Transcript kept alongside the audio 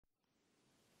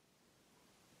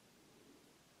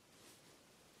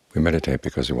We meditate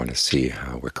because we want to see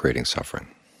how we're creating suffering,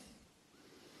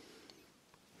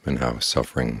 and how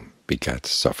suffering begets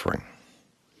suffering.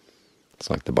 It's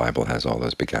like the Bible has all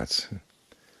those begets.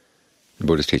 The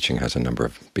Buddhist teaching has a number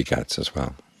of begets as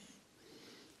well.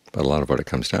 But a lot of what it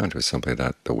comes down to is simply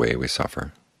that the way we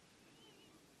suffer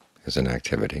is an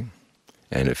activity,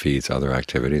 and it feeds other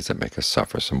activities that make us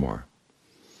suffer some more.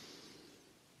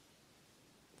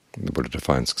 The Buddha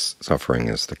defines suffering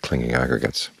as the clinging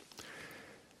aggregates.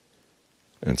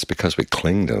 And it's because we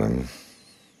cling to them,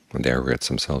 when the aggregates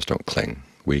themselves don't cling,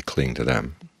 we cling to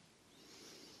them,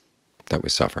 that we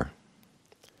suffer.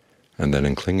 And then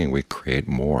in clinging we create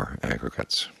more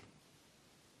aggregates.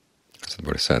 As the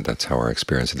Buddha said, that's how our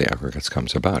experience of the aggregates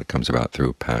comes about. It comes about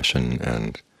through passion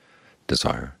and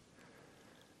desire.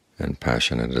 And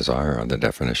passion and desire are the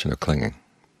definition of clinging.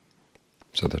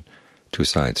 So the two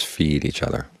sides feed each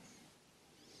other.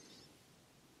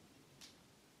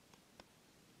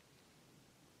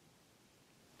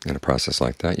 In a process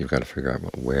like that, you've got to figure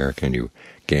out where can you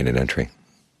gain an entry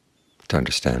to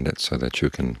understand it so that you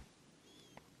can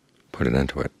put an end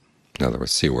to it. In other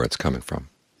words, see where it's coming from.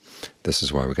 This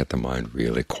is why we get the mind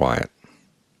really quiet,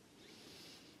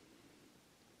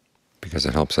 because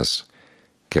it helps us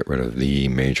get rid of the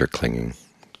major clinging,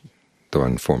 the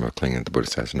one form of clinging that the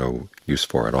Buddhist has no use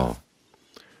for at all,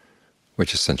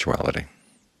 which is sensuality.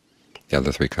 The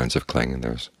other three kinds of clinging,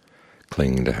 there's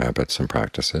clinging to habits and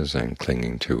practices, and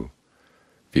clinging to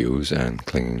views, and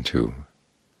clinging to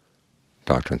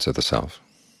doctrines of the self.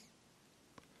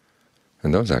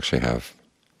 And those actually have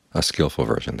a skillful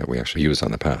version that we actually use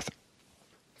on the path.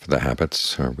 For the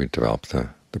habits, we develop the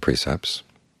precepts.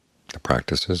 The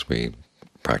practices, we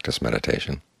practice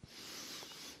meditation.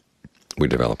 We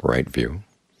develop right view.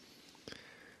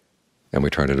 And we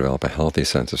try to develop a healthy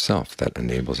sense of self that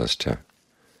enables us to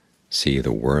see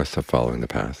the worth of following the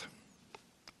path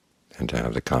and to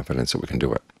have the confidence that we can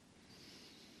do it,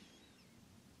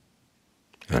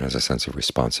 and has a sense of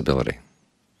responsibility.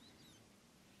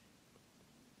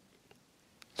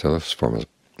 So those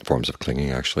forms of clinging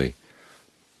actually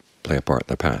play a part in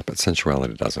the path, but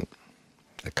sensuality doesn't.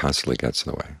 It constantly gets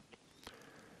in the way.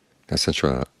 Now,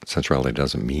 sensuality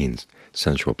doesn't mean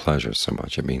sensual pleasures so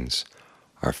much. It means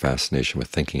our fascination with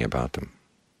thinking about them.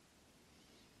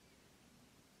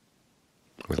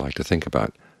 We like to think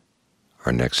about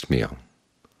our next meal,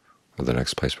 or the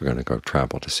next place we're going to go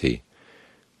travel to see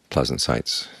pleasant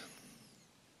sights.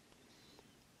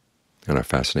 And our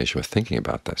fascination with thinking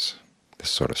about this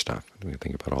sort of stuff. We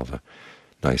think about all the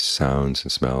nice sounds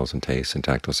and smells and tastes and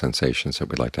tactile sensations that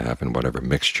we'd like to have in whatever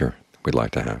mixture we'd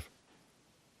like to have.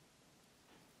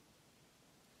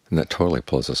 And that totally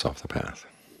pulls us off the path.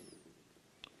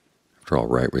 After all,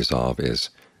 right resolve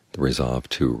is the resolve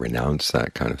to renounce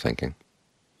that kind of thinking.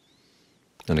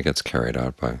 And it gets carried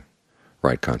out by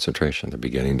right concentration. The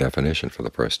beginning definition for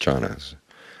the first jhana is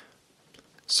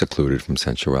secluded from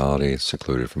sensuality,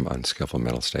 secluded from unskillful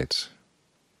mental states.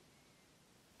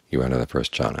 You enter the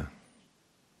first jhana.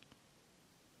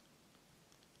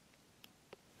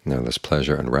 Now there's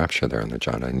pleasure and rapture there in the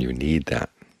jhana, and you need that,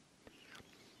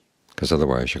 because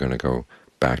otherwise you're going to go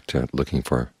back to looking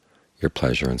for your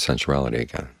pleasure and sensuality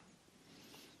again.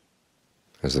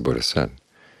 As the Buddha said,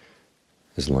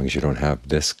 as long as you don't have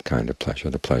this kind of pleasure,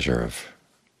 the pleasure of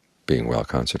being well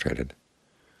concentrated,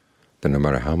 then no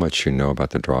matter how much you know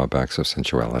about the drawbacks of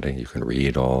sensuality, you can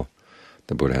read all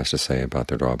the Buddha has to say about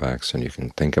their drawbacks, and you can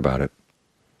think about it,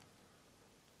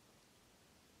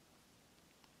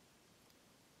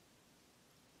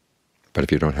 but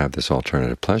if you don't have this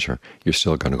alternative pleasure, you're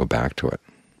still going to go back to it.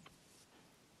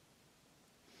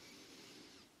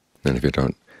 And if you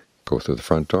don't go through the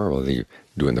front door, well, you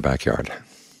do it in the backyard.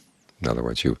 In other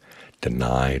words, you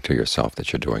deny to yourself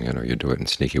that you're doing it, or you do it in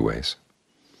sneaky ways.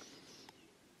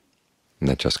 And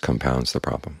that just compounds the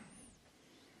problem.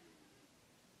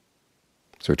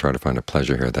 So we try to find a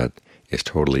pleasure here that is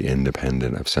totally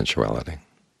independent of sensuality.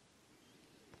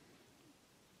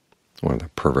 One of the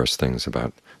perverse things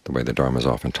about the way the Dharma is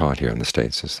often taught here in the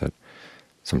States is that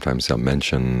sometimes they'll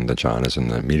mention the jhanas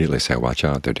and immediately say, watch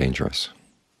out, they're dangerous.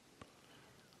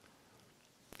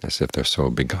 As if they're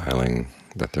so beguiling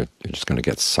that you're just going to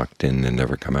get sucked in and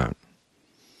never come out.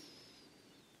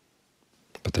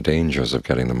 But the dangers of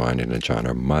getting the mind into jhana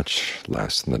are much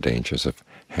less than the dangers of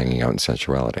hanging out in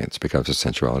sensuality. It's because of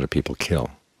sensuality people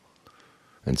kill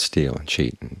and steal and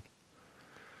cheat and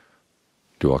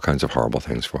do all kinds of horrible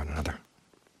things for one another,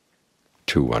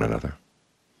 to one another.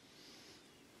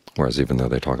 Whereas even though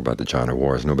they talk about the jhana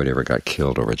wars, nobody ever got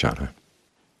killed over jhana.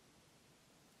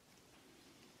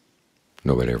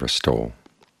 Nobody ever stole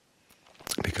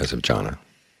because of jhana.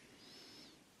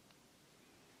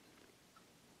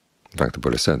 In fact, the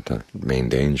Buddha said the main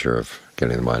danger of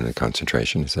getting the mind into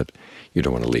concentration is that you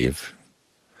don't want to leave,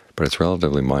 but it's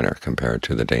relatively minor compared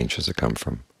to the dangers that come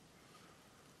from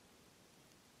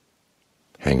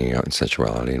hanging out in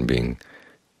sensuality and being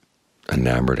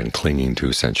enamored and clinging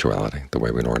to sensuality the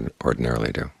way we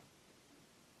ordinarily do.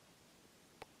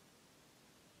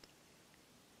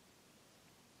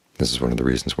 This is one of the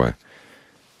reasons why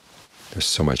there's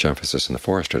so much emphasis in the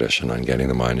forest tradition on getting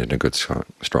the mind into good,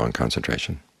 strong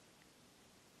concentration.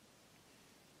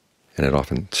 And it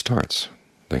often starts,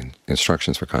 the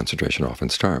instructions for concentration often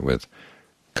start with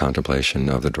contemplation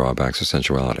of the drawbacks of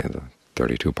sensuality, the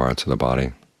 32 parts of the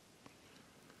body.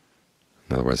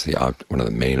 In other words, one of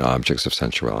the main objects of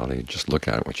sensuality, just look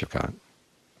at it, what you've got.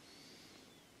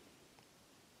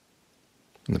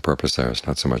 And the purpose there is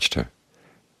not so much to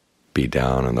be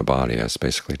down on the body as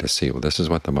basically to see, well, this is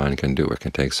what the mind can do. It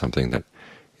can take something that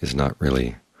is not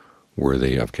really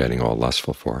worthy of getting all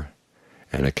lustful for,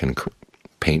 and it can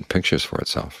paint pictures for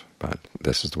itself. But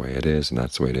this is the way it is, and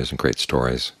that's the way it is, and create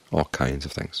stories, all kinds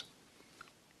of things.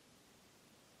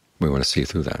 We want to see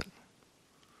through that.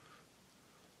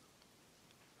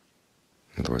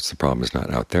 In other words, the problem is not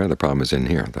out there, the problem is in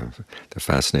here, the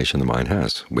fascination the mind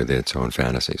has with its own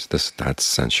fantasies. That's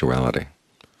sensuality.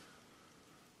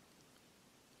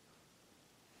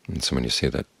 And so when you see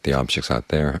that the objects out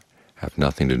there have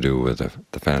nothing to do with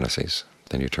the fantasies,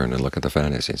 then you turn and look at the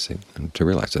fantasies and to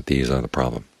realize that these are the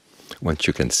problem. Once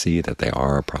you can see that they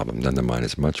are a problem, then the mind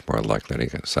is much more likely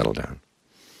to settle down.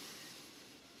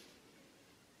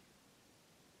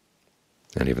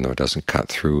 And even though it doesn't cut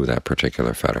through that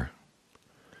particular fetter,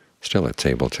 still it's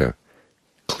able to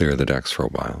clear the decks for a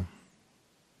while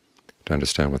to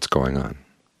understand what's going on.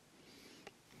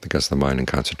 Because the mind in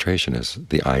concentration is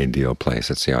the ideal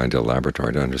place, it's the ideal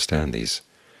laboratory to understand these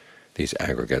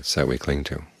aggregates that we cling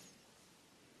to.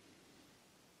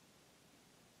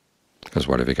 Because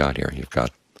what have you got here? You've got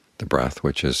the breath,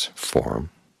 which is form,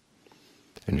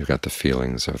 and you've got the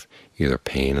feelings of either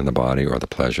pain in the body or the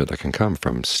pleasure that can come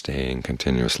from staying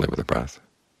continuously with the breath.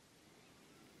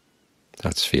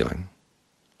 That's feeling.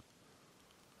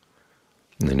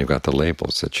 And then you've got the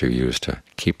labels that you use to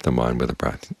keep the mind with the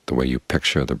breath, the way you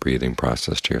picture the breathing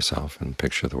process to yourself, and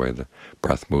picture the way the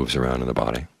breath moves around in the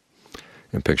body,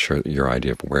 and picture your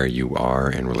idea of where you are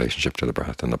in relationship to the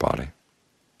breath and the body.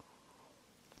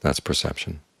 That's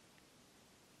perception.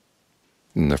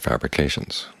 And they're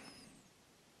fabrications.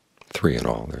 3 in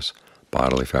all. There's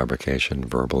bodily fabrication,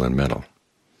 verbal, and mental.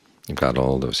 You've got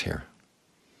all those here.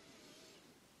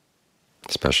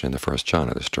 Especially in the first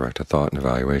jhana, there's directed thought and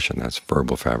evaluation. That's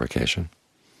verbal fabrication.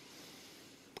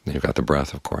 Then you've got the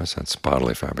breath, of course. That's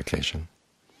bodily fabrication.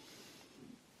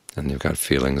 And you've got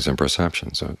feelings and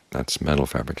perception, so that's mental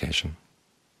fabrication.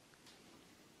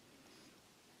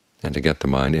 And to get the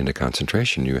mind into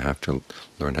concentration, you have to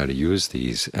learn how to use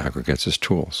these aggregates as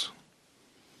tools.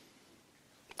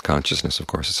 Consciousness, of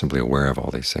course, is simply aware of all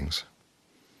these things.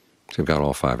 So you've got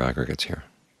all 5 aggregates here.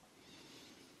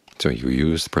 So you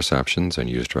use the perceptions and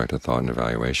use directed thought and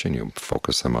evaluation. You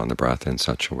focus them on the breath in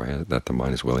such a way that the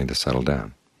mind is willing to settle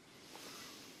down.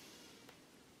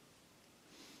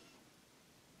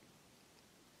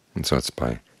 And so it's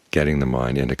by getting the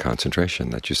mind into concentration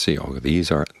that you see, oh,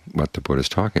 these are what the Buddha is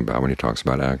talking about when he talks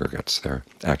about aggregates. They're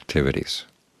activities.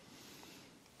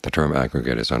 The term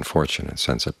aggregate is unfortunate in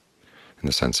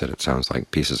the sense that it sounds like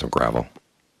pieces of gravel.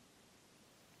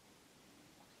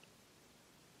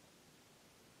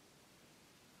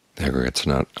 Aggregates are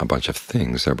not a bunch of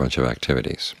things, they're a bunch of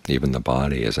activities. Even the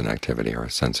body is an activity, or a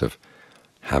sense of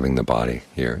having the body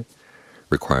here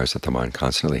requires that the mind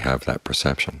constantly have that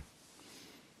perception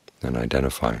and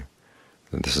identify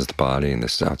that this is the body and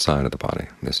this is outside of the body.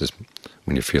 This is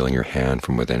when you're feeling your hand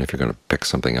from within. If you're going to pick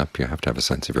something up, you have to have a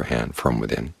sense of your hand from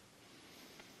within.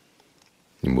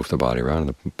 You move the body around, and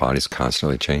the body's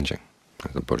constantly changing.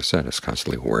 As the Buddha said, it's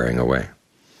constantly wearing away.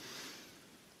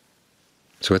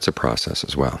 So it's a process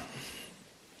as well.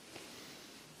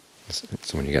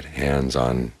 It's when you get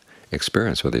hands-on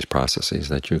experience with these processes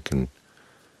that you can,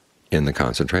 in the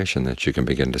concentration, that you can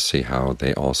begin to see how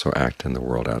they also act in the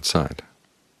world outside.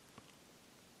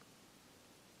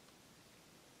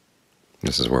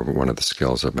 This is where one of the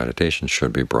skills of meditation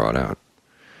should be brought out.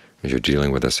 As you're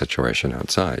dealing with a situation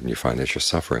outside and you find that you're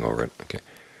suffering over it, okay,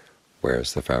 where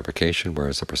is the fabrication, where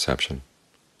is the perception,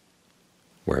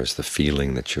 where is the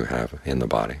feeling that you have in the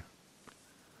body?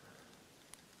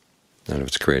 And if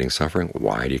it's creating suffering,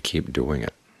 why do you keep doing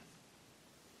it?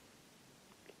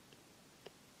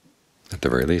 At the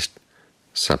very least,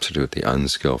 substitute the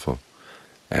unskillful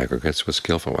aggregates with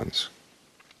skillful ones.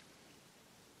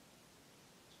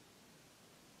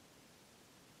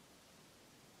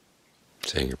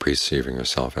 saying you're perceiving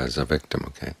yourself as a victim,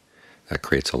 okay? That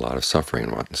creates a lot of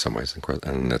suffering in some ways,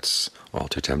 and it's all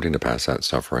too tempting to pass that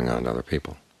suffering on to other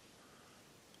people.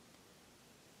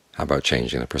 How about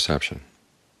changing the perception?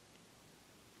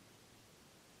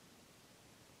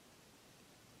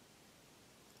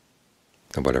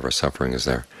 And whatever suffering is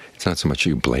there, it's not so much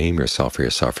you blame yourself for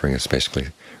your suffering, it's basically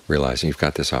realizing you've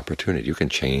got this opportunity. You can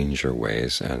change your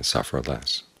ways and suffer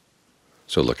less.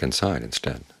 So look inside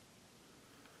instead.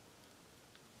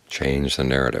 Change the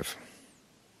narrative.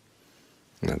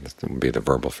 And that would be the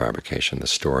verbal fabrication, the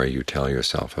story you tell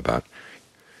yourself about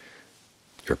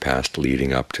your past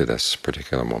leading up to this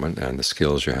particular moment, and the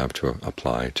skills you have to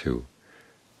apply to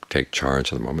take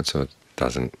charge of the moment so it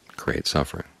doesn't create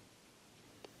suffering.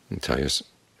 And tell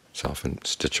yourself and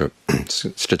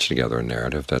stitch together a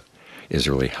narrative that is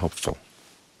really helpful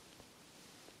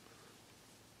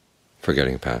for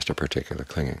getting past a particular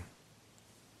clinging.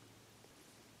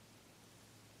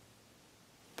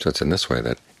 So it's in this way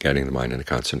that getting the mind into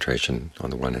concentration,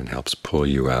 on the one hand, helps pull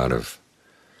you out of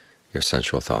your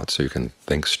sensual thoughts so you can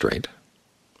think straight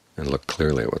and look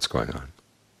clearly at what's going on.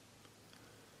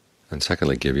 And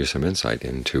secondly, give you some insight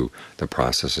into the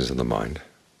processes of the mind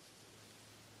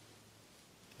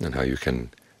and how you can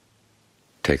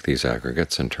take these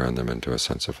aggregates and turn them into a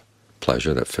sense of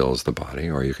pleasure that fills the body,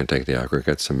 or you can take the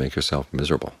aggregates and make yourself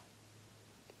miserable.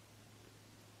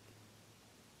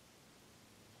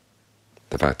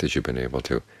 The fact that you've been able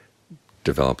to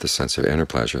develop the sense of inner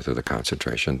pleasure through the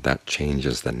concentration, that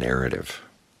changes the narrative.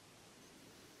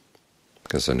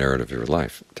 Because the narrative of your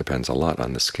life depends a lot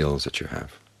on the skills that you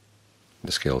have,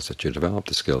 the skills that you develop,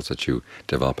 the skills that you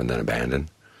develop and then abandon,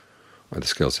 or the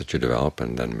skills that you develop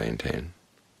and then maintain,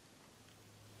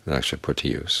 and actually put to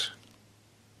use.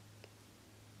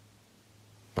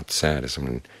 What's sad is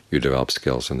when you develop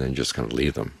skills and then you just kind of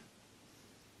leave them.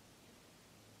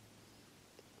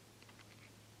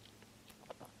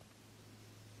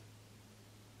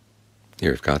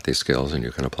 You've got these skills and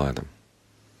you can apply them.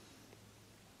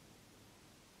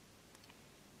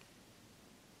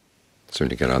 So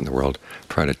when you get out in the world,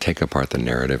 try to take apart the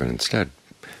narrative and instead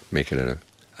make it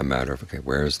a matter of, okay,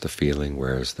 where is the feeling,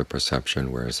 where is the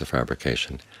perception, where is the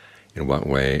fabrication? In what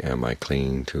way am I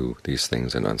clinging to these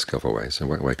things in unskillful ways? In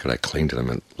what way could I cling to them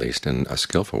at least in a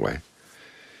skillful way?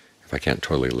 If I can't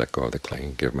totally let go of the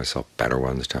clinging, give myself better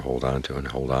ones to hold on to and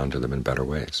hold on to them in better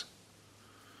ways.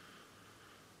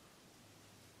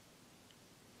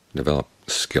 Develop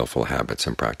skillful habits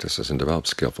and practices, and develop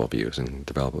skillful views, and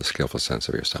develop a skillful sense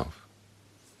of yourself.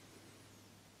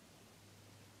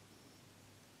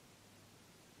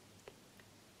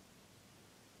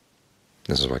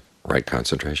 This is why right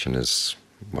concentration is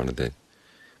one of the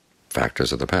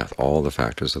factors of the path. All the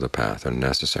factors of the path are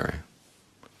necessary,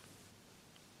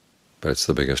 but it's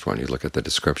the biggest one. You look at the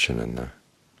description in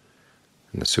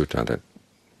the sutta that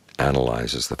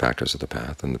analyzes the factors of the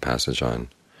path, and the passage on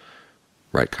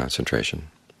right concentration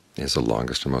is the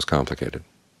longest and most complicated,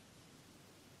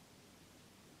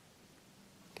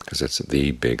 because it's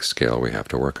the big scale we have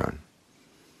to work on.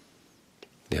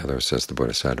 The others, as the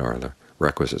Buddha said, are the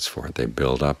requisites for it. They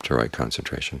build up to right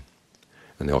concentration,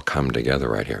 and they'll come together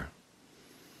right here.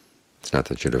 It's not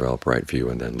that you develop right view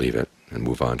and then leave it and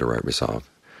move on to right resolve.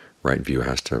 Right view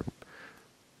has to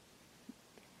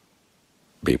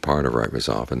be part of right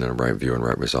resolve, and then right view and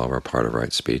right resolve are part of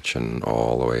right speech, and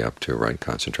all the way up to right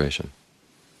concentration.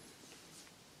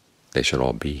 They should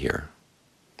all be here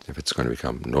if it's going to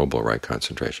become noble right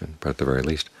concentration. But at the very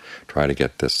least, try to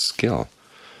get this skill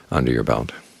under your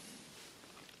belt,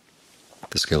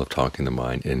 the skill of talking the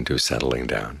mind into settling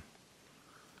down,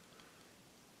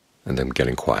 and then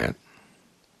getting quiet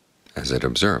as it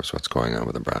observes what's going on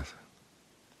with the breath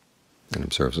and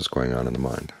observes what's going on in the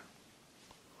mind.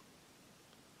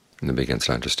 And then begins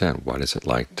to understand, what is it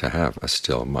like to have a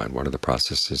still mind? What are the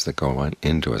processes that go on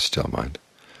into a still mind?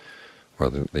 Or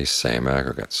these same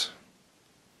aggregates.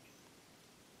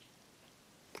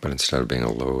 But instead of being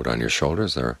a load on your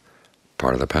shoulders, they're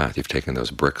part of the path. You've taken those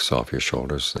bricks off your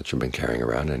shoulders that you've been carrying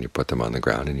around, and you put them on the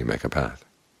ground, and you make a path.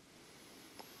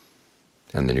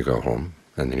 And then you go home,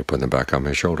 and then you put them back on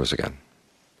your shoulders again.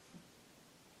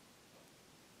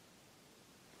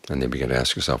 And then you begin to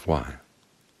ask yourself, why?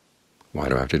 Why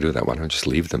do I have to do that? Why don't I just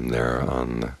leave them there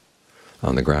on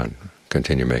the ground,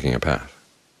 continue making a path?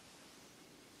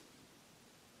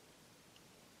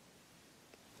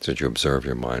 So that you observe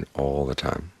your mind all the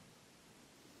time.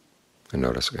 And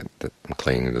notice that I'm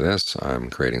clinging to this, I'm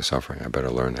creating suffering. I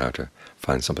better learn how to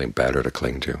find something better to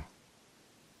cling to.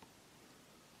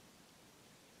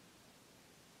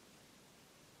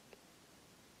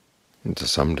 And to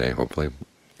someday, hopefully,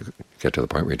 you get to the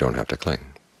point where you don't have to cling.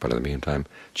 But in the meantime,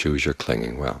 choose your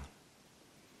clinging well.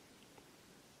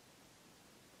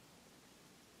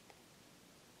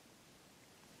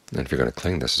 And if you're going to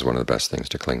cling, this is one of the best things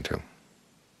to cling to: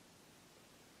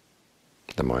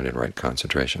 the mind in right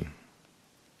concentration.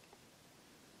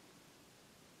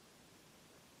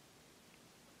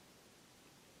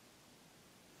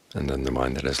 And then the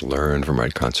mind that has learned from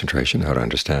right concentration how to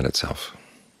understand itself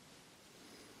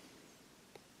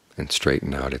and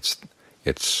straighten out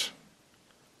its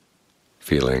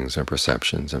feelings and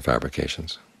perceptions and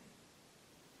fabrications,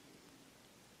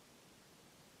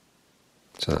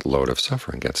 so that load of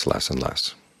suffering gets less and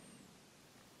less.